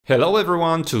Hello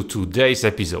everyone to today's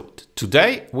episode.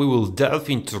 Today we will delve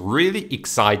into a really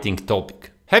exciting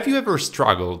topic. Have you ever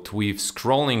struggled with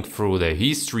scrolling through the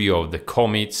history of the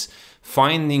commits,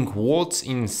 finding what's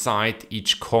inside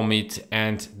each commit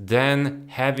and then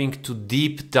having to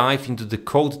deep dive into the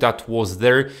code that was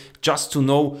there just to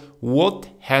know what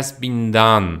has been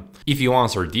done? If you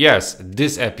answered yes,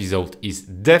 this episode is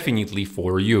definitely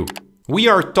for you. We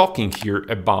are talking here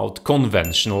about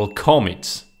conventional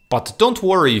commits. But don't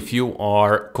worry if you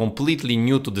are completely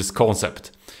new to this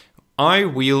concept. I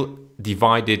will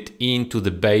divide it into the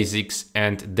basics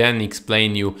and then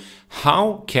explain you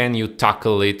how can you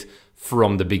tackle it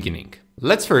from the beginning.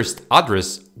 Let's first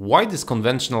address why these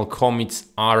conventional commits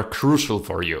are crucial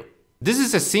for you. This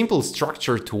is a simple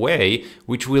structured way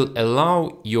which will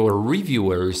allow your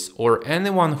reviewers or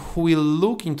anyone who will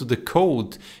look into the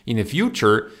code in the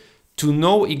future to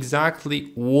know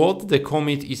exactly what the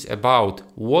commit is about,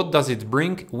 what does it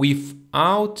bring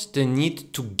without the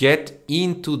need to get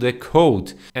into the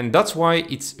code. And that's why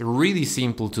it's really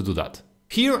simple to do that.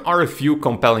 Here are a few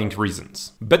compelling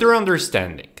reasons. Better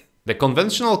understanding. The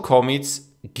conventional commits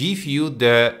give you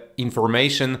the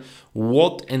information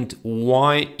what and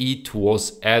why it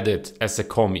was added as a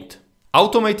commit.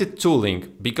 Automated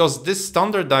tooling, because this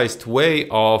standardized way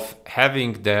of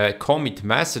having the commit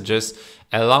messages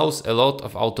allows a lot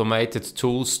of automated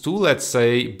tools to, let's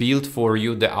say, build for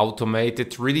you the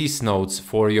automated release notes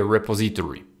for your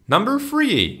repository. Number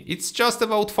 3, it's just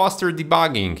about faster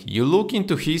debugging. You look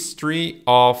into history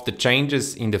of the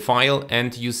changes in the file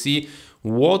and you see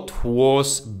what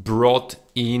was brought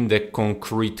in the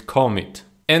concrete commit.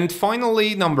 And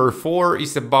finally, number 4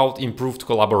 is about improved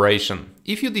collaboration.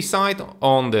 If you decide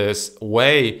on this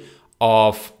way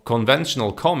of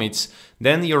conventional commits,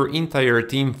 then your entire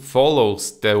team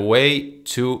follows the way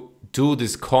to do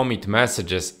these commit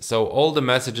messages. So all the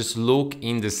messages look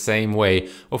in the same way.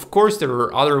 Of course, there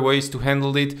are other ways to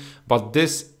handle it, but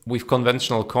this with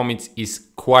conventional commits is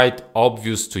quite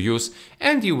obvious to use,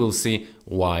 and you will see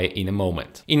why in a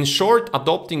moment. In short,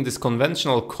 adopting these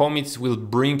conventional commits will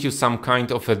bring you some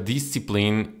kind of a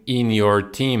discipline in your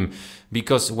team,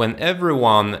 because when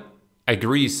everyone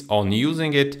agrees on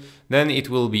using it, then it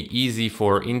will be easy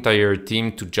for entire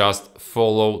team to just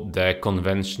follow the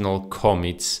conventional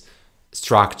commits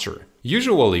structure.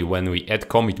 Usually when we add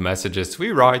commit messages,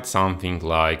 we write something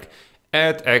like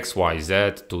add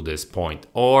XYZ to this point,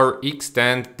 or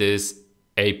extend this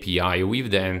API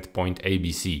with the endpoint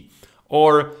ABC,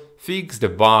 or fix the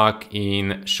bug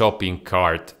in shopping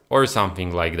cart, or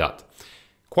something like that.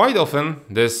 Quite often,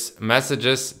 these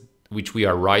messages which we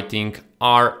are writing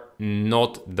are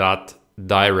not that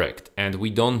direct, and we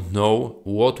don't know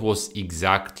what was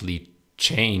exactly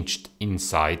changed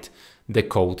inside the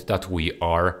code that we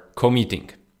are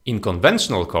committing. In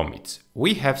conventional commits,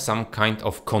 we have some kind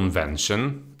of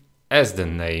convention, as the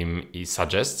name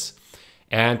suggests,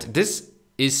 and this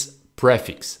is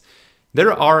prefix.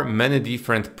 There are many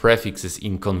different prefixes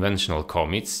in conventional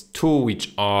commits, 2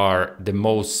 which are the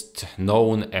most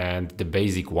known and the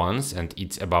basic ones, and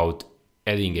it's about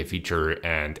adding a feature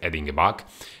and adding a bug.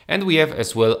 And we have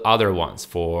as well other ones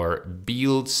for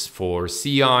builds, for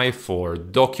CI, for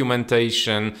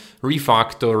documentation,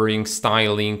 refactoring,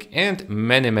 styling, and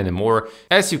many more,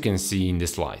 as you can see in the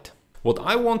slide. What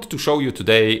I want to show you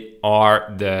today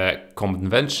are the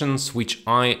conventions which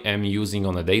I am using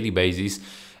on a daily basis.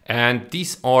 And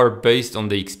these are based on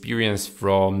the experience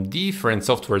from different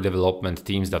software development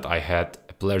teams that I had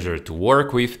a pleasure to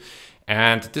work with.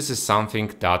 And this is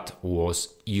something that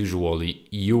was usually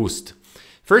used.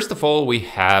 First of all, we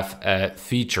have a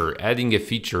feature. Adding a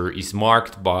feature is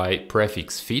marked by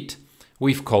prefix fit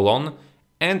with colon.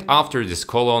 And after this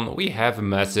colon, we have a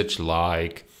message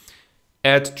like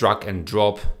add drag and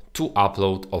drop to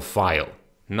upload a file.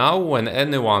 Now, when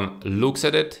anyone looks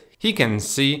at it, he can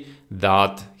see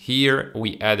that here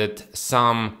we added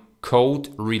some code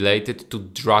related to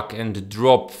drag and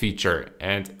drop feature,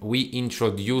 and we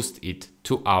introduced it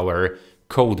to our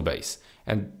code base.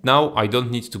 And now I don't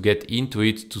need to get into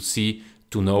it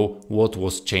to know what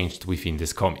was changed within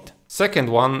this commit. Second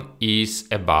one is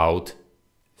about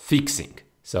fixing.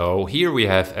 So here we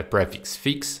have a prefix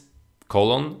fix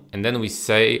colon, and then we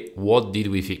say what did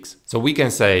we fix. So we can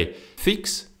say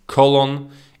fix colon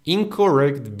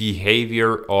incorrect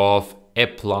behavior of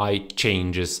apply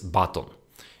changes button.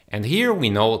 And here we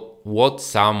know what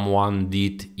someone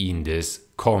did in this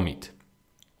commit.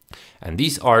 And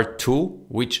these are 2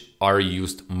 which are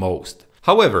used most.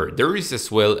 However, there is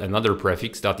as well another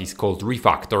prefix that is called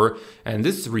refactor, and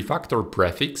this refactor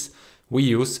prefix we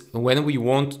use when we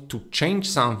want to change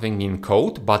something in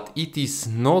code, but it is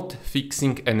not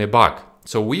fixing any bug.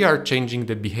 So we are changing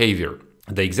the behavior.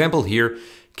 The example here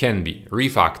can be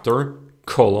refactor,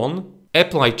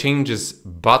 apply changes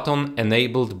button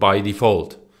enabled by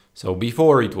default. So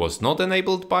before it was not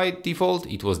enabled by default,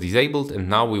 it was disabled, and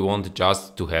now we want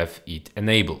just to have it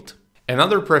enabled.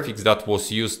 Another prefix that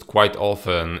was used quite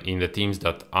often in the teams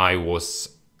that I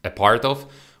was a part of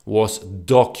was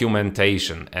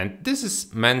documentation. And this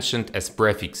is mentioned as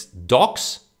prefix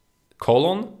docs,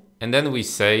 and then we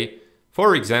say,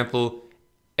 for example,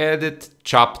 edit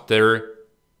chapter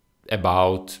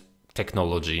about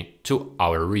technology to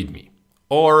our README,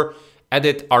 or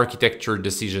edit architecture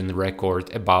decision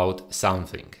record about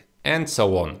something, and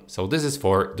so on. So this is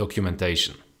for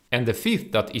documentation. And the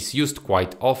fifth that is used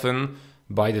quite often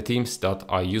by the teams that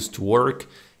I used to work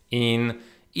in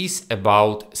is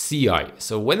about CI.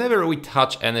 So whenever we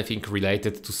touch anything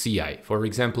related to CI, for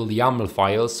example, the YAML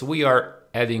files, we are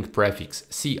adding prefix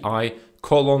CI,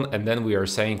 and then we are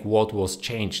saying what was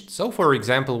changed. So for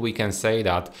example, we can say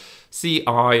that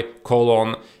CI,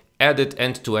 edit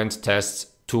end-to-end tests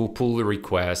to pull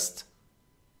request,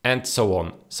 and so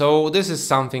on. So this is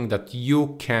something that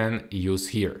you can use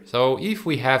here. So if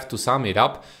we have to sum it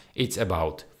up, it's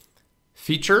about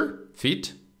feature,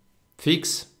 fit,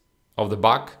 fix of the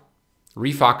bug,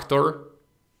 refactor,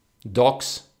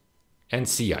 docs, and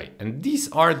CI. And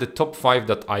these are the top 5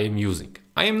 that I am using.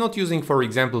 I am not using, for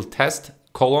example, test,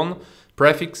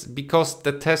 prefix, because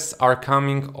the tests are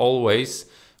coming always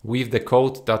with the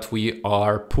code that we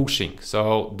are pushing.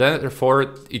 So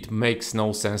therefore, it makes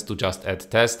no sense to just add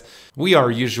test. We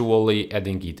are usually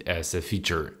adding it as a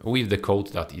feature with the code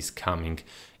that is coming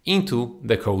into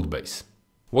the code base.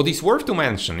 What is worth to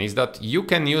mention is that you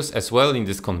can use as well in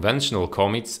these conventional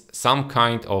commits some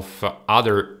kind of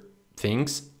other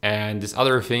things, and this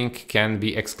other thing can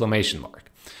be exclamation mark.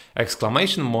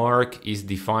 Exclamation mark is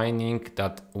defining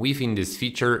that within this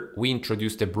feature we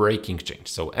introduced a breaking change.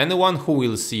 So anyone who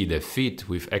will see the fit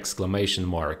with exclamation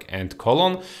mark and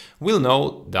will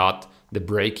know that the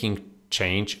breaking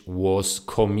change was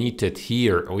committed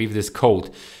here with this code,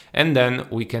 and then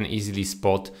we can easily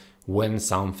spot when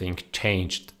something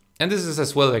changed. And this is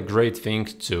as well a great thing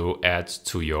to add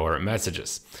to your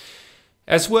messages.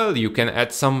 As well, you can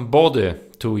add some body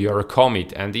to your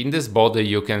commit, and in this body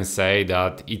you can say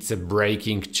that it's a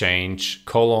breaking change,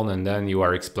 and then you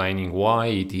are explaining why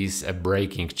it is a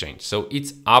breaking change. So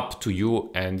it's up to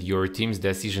you and your team's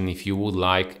decision if you would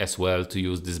like as well to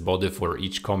use this body for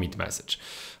each commit message.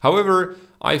 However,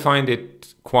 I find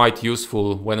it quite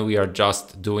useful when we are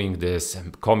just doing this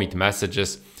commit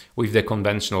messages with the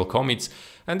conventional commits,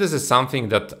 and this is something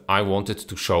that I wanted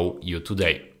to show you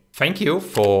today. Thank you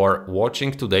for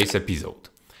watching today's episode.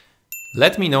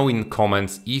 Let me know in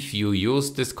comments if you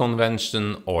use this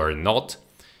convention or not.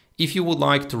 If you would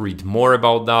like to read more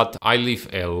about that, I leave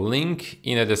a link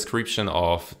in the description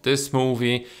of this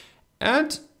movie,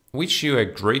 and wish you a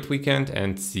great weekend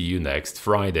and see you next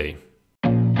Friday.